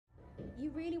You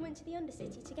really went to the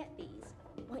Undercity to get these?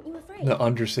 Weren't you afraid? The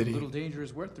Undercity. A little danger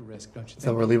is worth the risk, don't you think? Is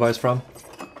that where Levi's from?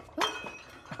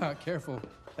 Careful.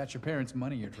 That's your parents'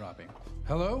 money you're dropping.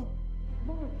 Hello?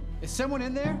 Is someone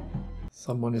in there?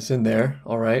 Someone is in there.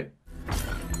 All right.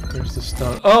 There's the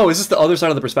stone. Oh, is this the other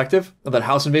side of the perspective of that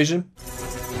house invasion?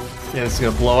 Yeah, this is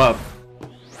gonna blow up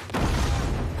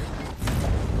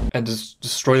and just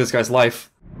destroy this guy's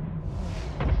life.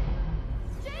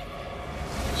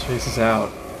 Chase is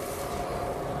out.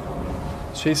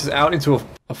 Chase is out into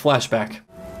a flashback.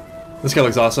 This guy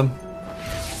looks awesome.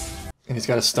 And he's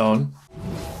got a stone.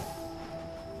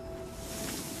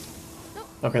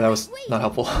 Okay, that was not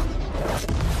helpful.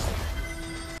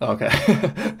 Okay.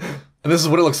 And this is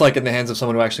what it looks like in the hands of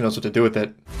someone who actually knows what to do with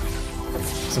it.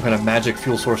 Some kind of magic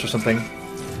fuel source or something.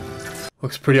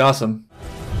 Looks pretty awesome.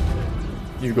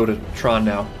 You go to Tron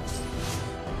now.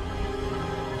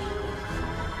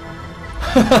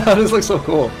 This looks so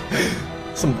cool.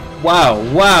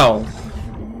 Wow.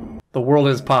 The world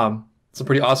in his palm. Some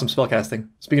pretty awesome spellcasting.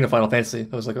 Speaking of Final Fantasy,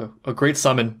 that was like a great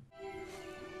summon.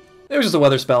 It was just a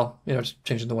weather spell, you know, just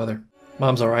changing the weather.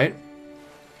 Mom's alright.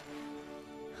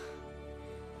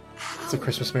 It's a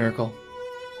Christmas miracle.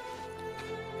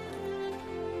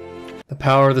 The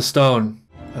power of the stone.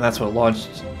 And that's what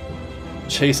launched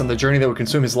Chase on the journey that would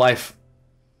consume his life.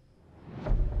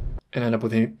 And end up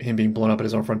with him being blown up at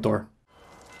his own front door.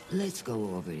 Let's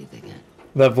go over it again.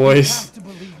 That voice. You have to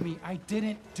believe me. I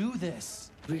didn't do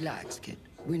this. Relax, kid.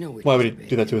 We know it. Why would he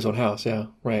do that to his own house? Yeah,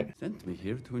 right. Sent me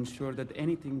here to ensure that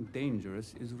anything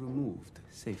dangerous is removed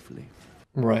safely.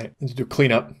 Right. And to do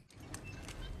cleanup.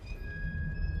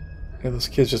 Yeah, those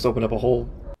kids just opened up a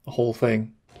whole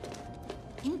thing.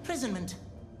 Imprisonment.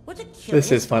 What a curious...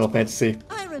 This is Final Fantasy.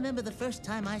 I remember the first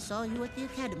time I saw you at the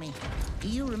academy.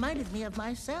 You reminded me of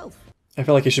myself. I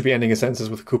feel like he should be ending his sentences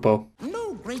with Kupo.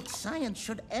 No great science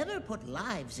should ever put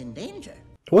lives in danger.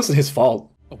 It wasn't his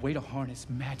fault. A way to harness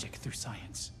magic through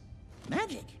science.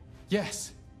 Magic?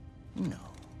 Yes. No.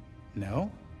 No?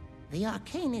 The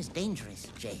arcane is dangerous,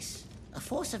 Jace. A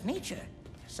force of nature.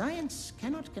 Science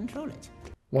cannot control it.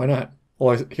 Why not?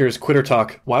 Well, here's quitter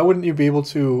talk. Why wouldn't you be able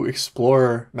to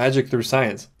explore magic through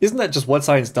science? Isn't that just what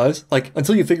science does? Like,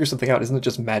 until you figure something out, isn't it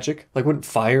just magic? Like, wouldn't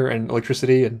fire and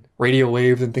electricity and radio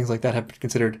waves and things like that have been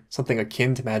considered something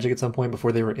akin to magic at some point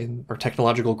before they were in our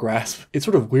technological grasp? It's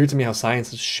sort of weird to me how science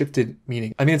has shifted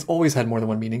meaning. I mean, it's always had more than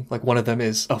one meaning. Like, one of them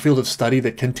is a field of study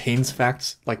that contains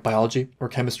facts, like biology or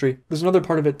chemistry. There's another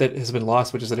part of it that has been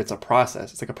lost, which is that it's a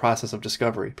process. It's like a process of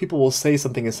discovery. People will say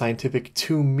something is scientific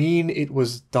to mean it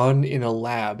was done in a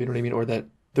lab, you know what I mean? Or that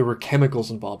there were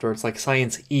chemicals involved, or it's like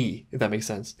science-y, if that makes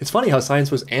sense. It's funny how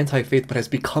science was anti-faith but has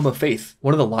become a faith.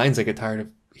 One of the lines I get tired of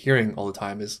hearing all the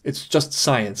time is, it's just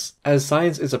science. As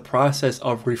science is a process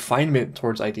of refinement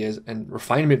towards ideas and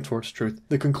refinement towards truth,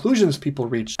 the conclusions people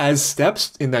reach as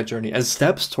steps in that journey, as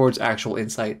steps towards actual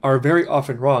insight, are very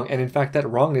often wrong. And in fact, that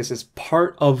wrongness is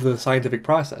part of the scientific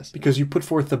process, because you put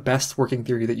forth the best working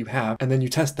theory that you have, and then you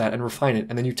test that and refine it,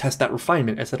 and then you test that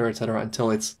refinement, etc.,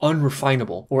 until it's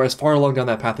unrefinable, or as far along down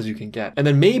that path as you can get. And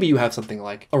then maybe you have something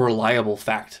like a reliable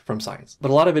fact from science.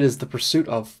 But a lot of it is the pursuit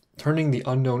of turning the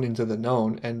unknown into the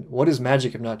known. And what is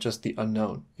magic if not just the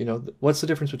unknown? You know, what's the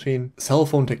difference between cell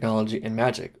phone technology and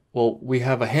magic? Well, we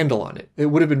have a handle on it. It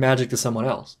would have been magic to someone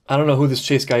else. I don't know who this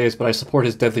Chase guy is, but I support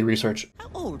his deadly research. How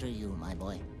old are you, my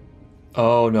boy?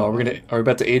 Oh no, are we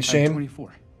about to age shame? I'm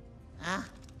 24. Ah.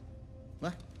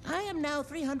 Well, I am now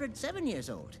 307 years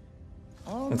old.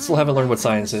 And still haven't learned what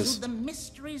science is. The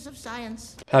mysteries of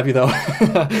science. Have you though?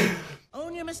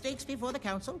 Own your mistakes before the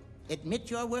council. Admit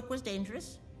your work was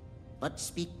dangerous. But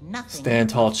speak nothing. Stand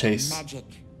tall, Chase. Magic.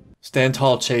 Stand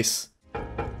tall, Chase.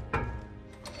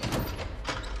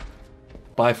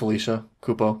 Bye, Felicia.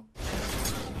 Kupo.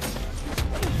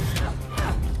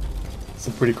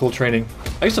 Some pretty cool training.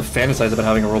 I used to fantasize about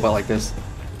having a robot like this.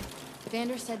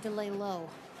 Vander said to lay low.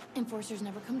 Enforcers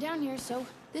never come down here, so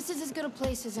this is as good a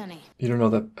place as any. You don't know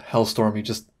the hellstorm you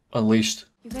just unleashed.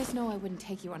 You guys know I wouldn't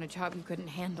take you on a job you couldn't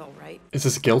handle, right? Is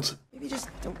this guilt? Maybe just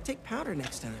don't take powder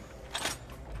next time.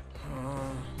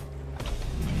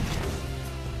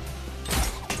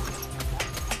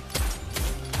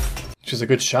 She's a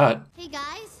good shot. Hey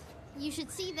guys, you should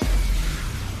see this.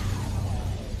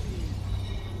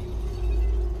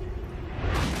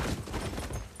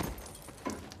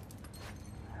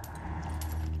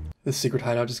 This secret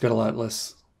hideout just got a lot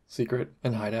less secret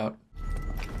and hideout.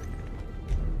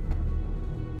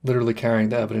 Literally carrying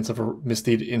the evidence of her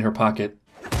misdeed in her pocket.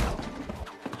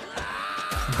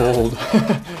 Bold.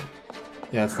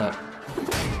 Yeah, it's not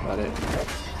about it.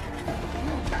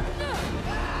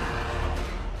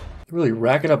 Really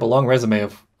racking up a long resume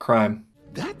of crime.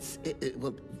 That's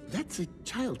well, that's a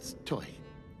child's toy.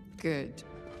 Good.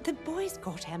 The boy's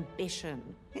got ambition.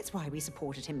 It's why we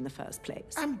supported him in the first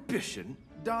place. Ambition?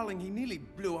 Darling, he nearly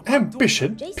blew up.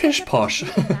 Ambition? Pish posh.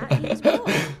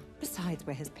 Besides,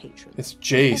 we're his patrons. It's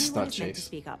Jace, Anyone not is meant to Jace.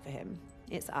 speak up for him.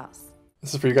 It's us.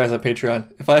 This is for you guys on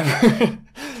Patreon.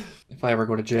 If I ever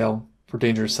go to jail for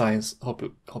dangerous science, hope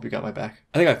you got my back.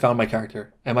 I think I found my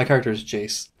character, and my character is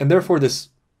Jace. And therefore this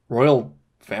royal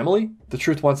family, the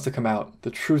truth wants to come out. The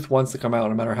truth wants to come out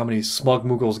no matter how many smug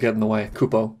muggles get in the way.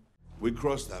 Kupo. We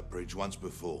crossed that bridge once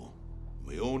before.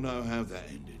 We all know how that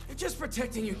ended. You're just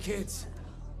protecting your kids.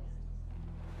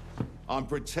 I'm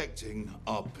protecting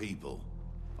our people.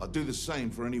 I'll do the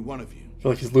same for any one of you. I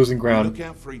feel like he's losing ground. Look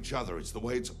out for each other. It's the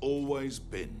way it's always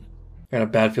been. I got a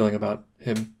bad feeling about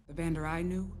him. The Vander I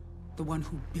knew, the one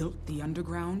who built the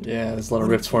underground. Yeah, there's a lot of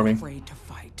rifts forming. Afraid to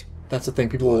fight. That's the thing.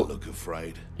 People will look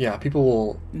afraid. Yeah, people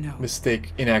will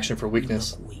mistake inaction for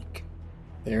weakness. Weak.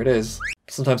 There it is.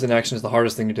 Sometimes inaction is the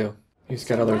hardest thing to do. He's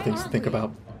got other things to think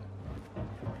about.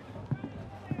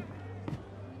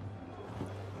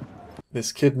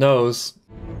 This kid knows.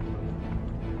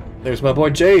 There's my boy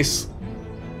Jace.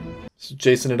 Just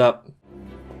Jacing it up.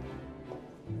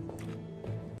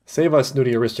 Save us,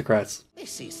 snooty aristocrats.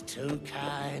 This is too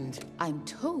kind. I'm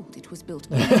told it was built.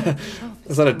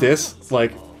 Is that a diss? It's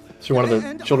like, she wanted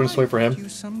the children's toy for him.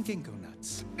 Some ginkgo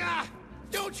nuts. Ah,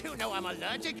 don't you know I'm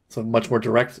allergic? It's a much more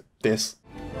direct diss.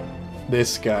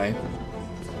 This guy.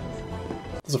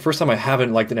 This is the first time I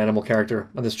haven't liked an animal character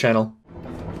on this channel.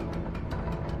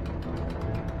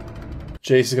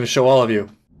 Jace is going to show all of you.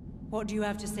 What do you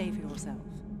have to say for yourself?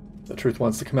 The truth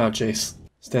wants to come out, Jace.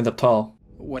 Stand up tall.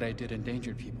 What I did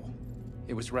endangered people.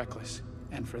 It was reckless,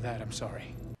 and for that I'm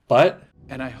sorry. But?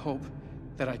 And I hope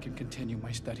that I can continue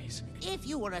my studies. If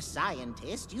you were a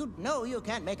scientist, you'd know you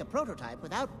can't make a prototype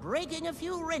without breaking a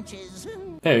few wrenches.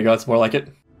 There you go, it's more like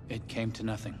it. It came to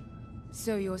nothing.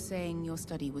 So you're saying your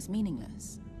study was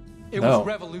meaningless? It No. was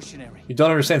revolutionary. You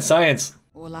don't understand science.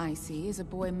 All I see is a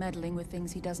boy meddling with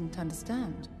things he doesn't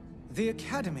understand. The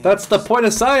Academy. That's the point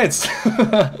of science!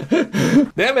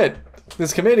 Damn it!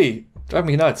 This committee. Drive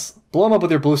me nuts. Blow him up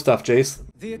with your blue stuff, Jace.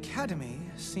 The Academy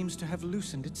seems to have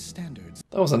loosened its standards.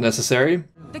 That was unnecessary.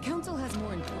 The council has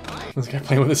more important. This guy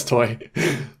playing with his toy.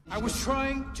 I was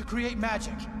trying to create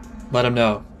magic. Let him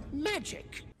know.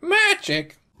 Magic.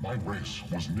 Magic! My race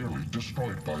was nearly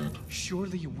destroyed by it.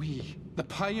 Surely we, the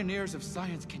pioneers of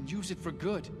science, can use it for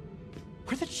good.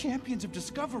 We're the champions of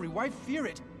discovery. Why fear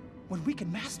it when we can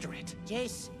master it?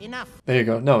 Jace, enough. There you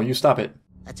go. No, you stop it.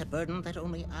 That's a burden that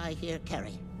only I here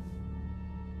carry.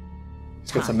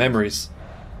 He's got some memories.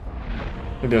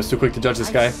 Maybe I was too quick to judge this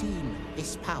guy. I've seen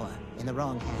this power in the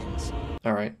wrong hands.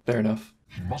 Alright, fair enough.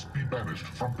 He must be banished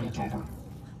from Piltover.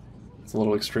 It's a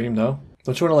little extreme, no?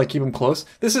 Don't you want to, like, keep him close?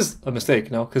 This is a mistake,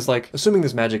 no? Because, like, assuming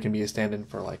this magic can be a stand-in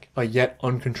for, like, a yet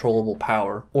uncontrollable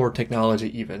power, or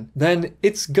technology even, then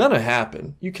it's gonna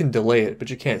happen. You can delay it, but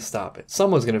you can't stop it.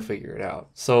 Someone's gonna figure it out.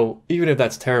 So, even if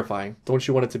that's terrifying, don't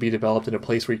you want it to be developed in a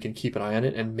place where you can keep an eye on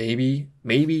it, and maybe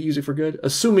use it for good?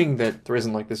 Assuming that there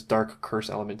isn't, like, this dark curse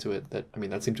element to it that, I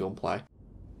mean, that seemed to imply.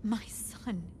 My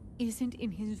son isn't in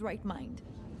his right mind.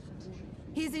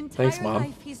 His entire Thanks, Mom.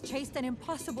 life he's chased an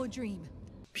impossible dream.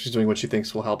 She's doing what she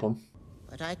thinks will help him.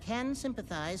 But I can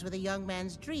sympathize with a young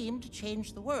man's dream to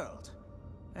change the world.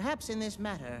 Perhaps in this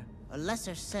matter, a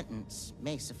lesser sentence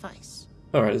may suffice.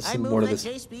 Alright, there's some more to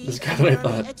this guy than I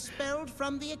thought. Expelled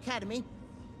from the academy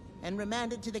and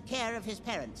remanded to the care of his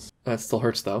parents. That still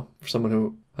hurts, though, for someone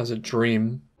who has a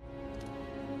dream.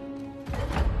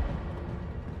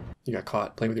 You got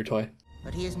caught playing with your toy.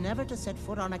 But he is never to set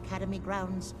foot on academy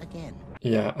grounds again.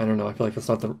 Yeah, I don't know. I feel like that's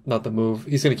not the move.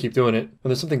 He's gonna keep doing it. And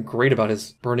there's something great about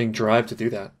his burning drive to do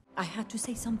that. I had to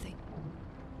say something.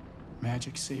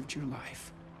 Magic saved your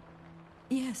life.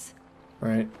 Yes,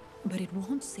 Right? but it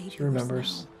won't save She yours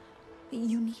remembers. now.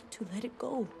 You need to let it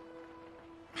go.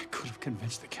 I could have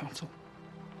convinced the council.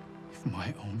 If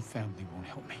my own family won't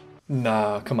help me.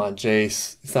 Nah, come on,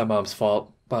 Jace. It's not Mom's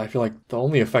fault. But I feel like the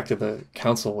only effect of the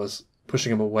council was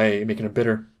pushing him away, making him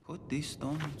bitter. Could these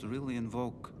stones really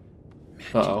invoke?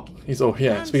 Uh-oh. He's, oh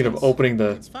yeah, speaking of opening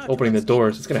the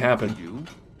doors, it's gonna happen. You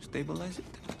stabilize it?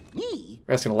 Me?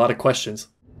 We're asking a lot of questions.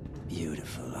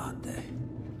 Beautiful, aren't they?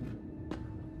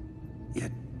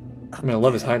 Yet, I mean, I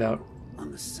love his hideout.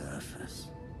 on the surface,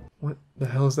 What the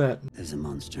hell is that? there's a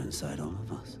monster inside all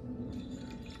of us.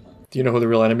 Do you know who the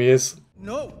real enemy is?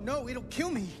 No, it'll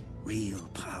kill me. Real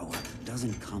power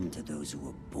doesn't come to those who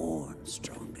are born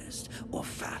strongest or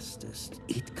fastest.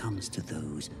 It comes to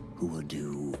those who will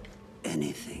do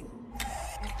anything.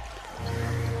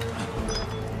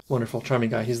 Wonderful,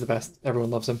 charming guy. He's the best.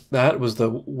 Everyone loves him. That was the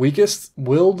weakest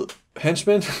willed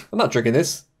henchman. I'm not drinking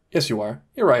this. Yes, you are.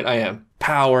 You're right, I am.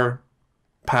 Power.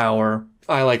 Power.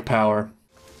 I like power.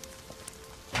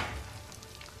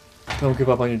 Don't give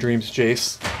up on your dreams,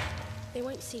 Jace. They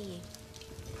won't see you.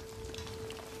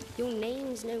 Your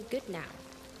name's no good now.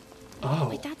 Oh.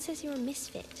 My dad says you're a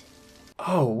misfit.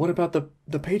 Oh, what about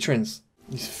the patrons?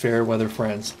 These fair weather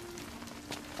friends.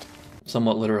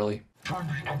 Somewhat literally. Turn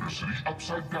the Undercity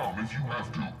upside down if you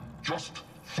have to. Just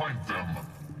find them.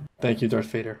 Thank you, Darth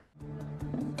Vader.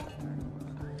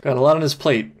 Got a lot on his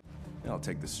plate. I'll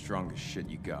take the strongest shit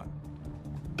you got.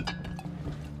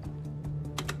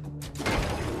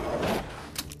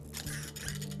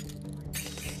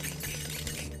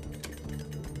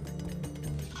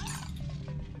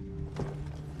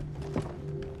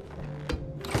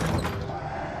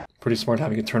 Pretty smart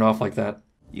having it turn off like that.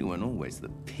 You weren't always the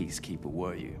peacekeeper,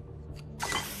 were you?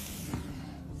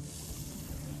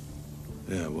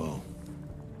 Yeah, well,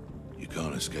 you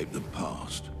can't escape the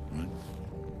past, right?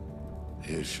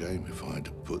 It'd be a shame if I had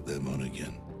to put them on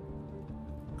again.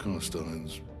 Cast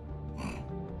irons,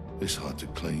 well, it's hard to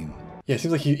clean. Yeah, it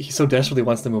seems like he so desperately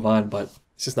wants to move on, but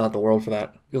it's just not the world for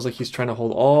that. Feels like he's trying to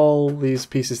hold all these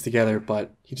pieces together,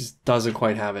 but he just doesn't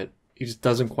quite have it. He just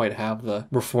doesn't quite have the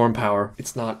reform power.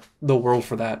 It's not the world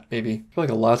for that, maybe. I feel like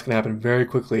a lot's going to happen very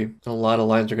quickly, and a lot of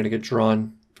lines are going to get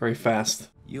drawn very fast.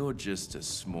 You're just a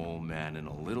small man in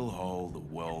a little hole the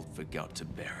world forgot to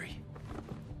bury.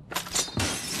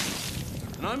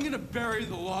 And I'm gonna bury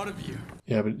the lot of you.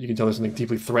 Yeah, but you can tell there's something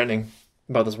deeply threatening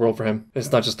about this world for him.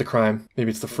 It's not just the crime. Maybe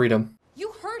it's the freedom.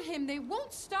 You heard him. They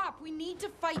won't stop. We need to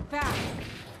fight back.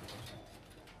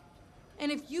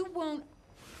 And if you won't,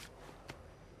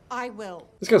 I will.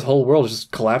 This guy's whole world is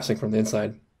just collapsing from the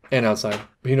inside and outside.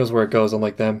 But he knows where it goes,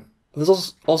 unlike them. But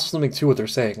there's also something to what they're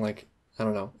saying. Like, I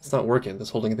don't know. It's not working,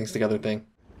 this holding things together thing.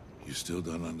 You still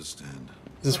don't understand.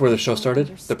 Is this where the show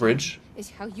started? The bridge? Is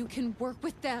how you can work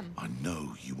with them. I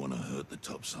know you want to hurt the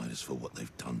Topsiders for what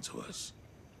they've done to us.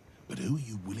 But who are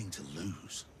you willing to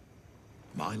lose?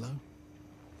 Milo?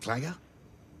 Clagger?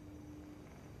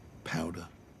 Powder?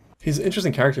 He's an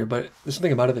interesting character, but there's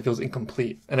something about it that feels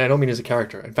incomplete. And I don't mean as a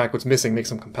character. In fact, what's missing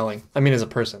makes him compelling. I mean as a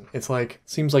person. It's like,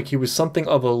 seems like he was something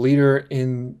of a leader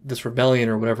in this rebellion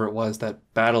or whatever it was, that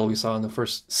battle we saw in the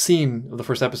first scene of the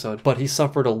first episode. But he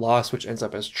suffered a loss which ends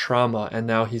up as trauma, and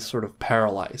now he's sort of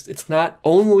paralyzed. It's not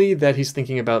only that he's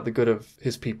thinking about the good of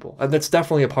his people, and that's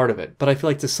definitely a part of it. But I feel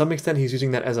like to some extent he's using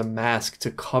that as a mask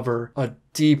to cover a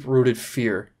deep-rooted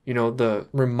fear. You know, the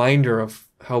reminder of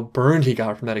how burned he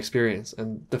got from that experience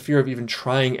and the fear of even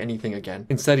trying anything again.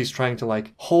 Instead, he's trying to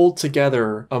like hold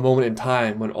together a moment in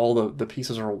time when all the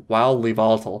pieces are wildly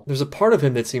volatile. There's a part of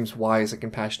him that seems wise and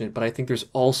compassionate, but I think there's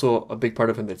also a big part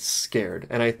of him that's scared.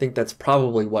 And I think that's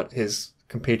probably what his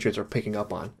compatriots are picking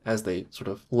up on as they sort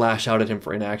of lash out at him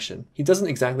for inaction. He doesn't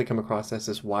exactly come across as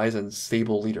this wise and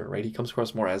stable leader, right? He comes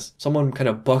across more as someone kind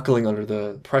of buckling under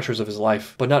the pressures of his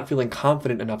life, but not feeling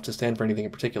confident enough to stand for anything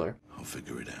in particular. I'll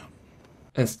figure it out.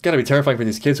 And it's gotta be terrifying for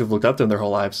these kids who've looked up to him their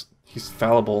whole lives. He's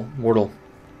fallible, mortal.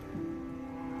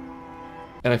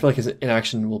 And I feel like his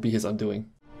inaction will be his undoing.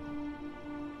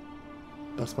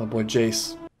 That's my boy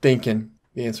Jace. Thinking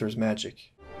the answer is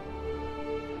magic.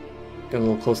 Got a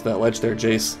little close to that ledge there,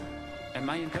 Jace. Am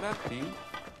I interrupting?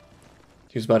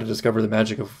 He was about to discover the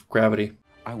magic of gravity.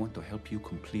 I want to help you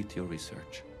complete your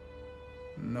research.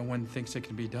 No one thinks it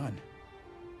can be done.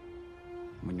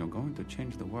 When you're going to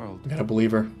change the world, You gotta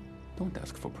believe her. don't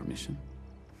ask for permission.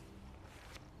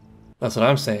 That's what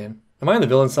I'm saying. Am I on the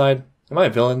villain side? Am I a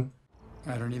villain?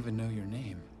 I don't even know your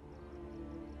name.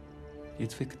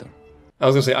 It's Victor. I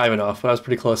was gonna say Ivanov, but I was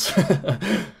pretty close.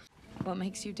 What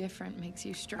makes you different makes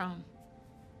you strong.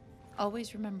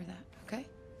 Always remember that, okay?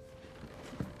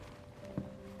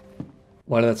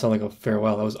 Why did that sound like a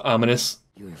farewell? That was ominous.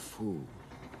 You're a fool.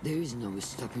 There is no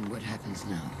stopping what happens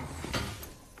now.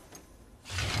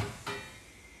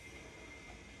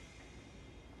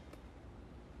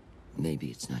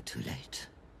 Maybe it's not too late.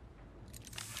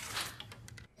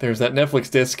 There's that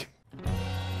Netflix disc.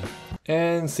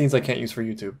 And scenes I can't use for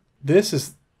YouTube. This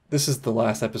is the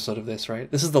last episode of this,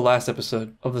 right? This is the last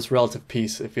episode of this relative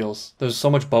peace, it feels. There's so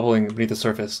much bubbling beneath the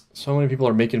surface. So many people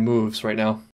are making moves right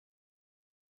now.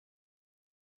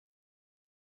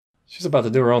 She's about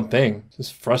to do her own thing. She's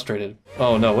frustrated.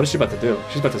 Oh no, what is she about to do?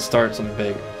 She's about to start something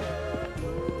big.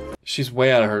 She's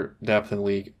way out of her depth in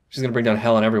league. She's gonna bring down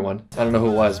hell on everyone. I don't know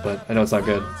who it was, but I know it's not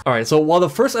good. All right, so while the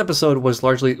first episode was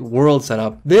largely world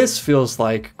setup, this feels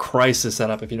like crisis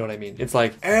setup, if you know what I mean. It's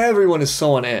like everyone is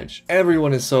so on edge.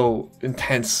 Everyone is so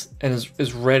intense and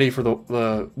is ready for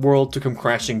the world to come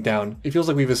crashing down. It feels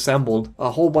like we've assembled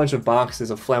a whole bunch of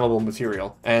boxes of flammable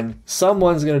material, and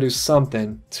someone's gonna do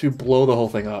something to blow the whole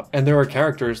thing up. And there are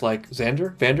characters like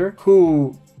Vander,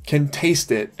 who can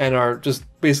taste it and are just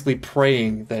basically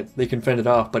praying that they can fend it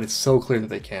off, but it's so clear that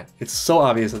they can't. It's so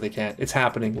obvious that they can't. It's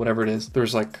happening, whatever it is.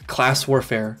 There's like class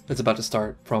warfare that's about to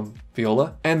start from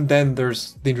Viola, and then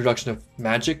there's the introduction of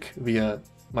magic via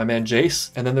my man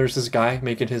Jace, and then there's this guy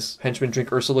making his henchmen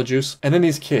drink Ursula juice, and then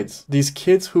these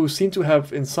kids who seem to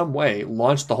have in some way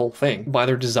launched the whole thing by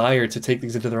their desire to take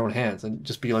things into their own hands and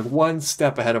just be like one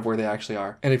step ahead of where they actually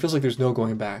are. And it feels like there's no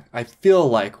going back. I feel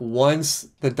like once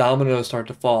the dominoes start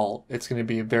to fall, it's going to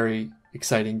be a very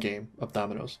exciting game of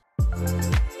dominoes.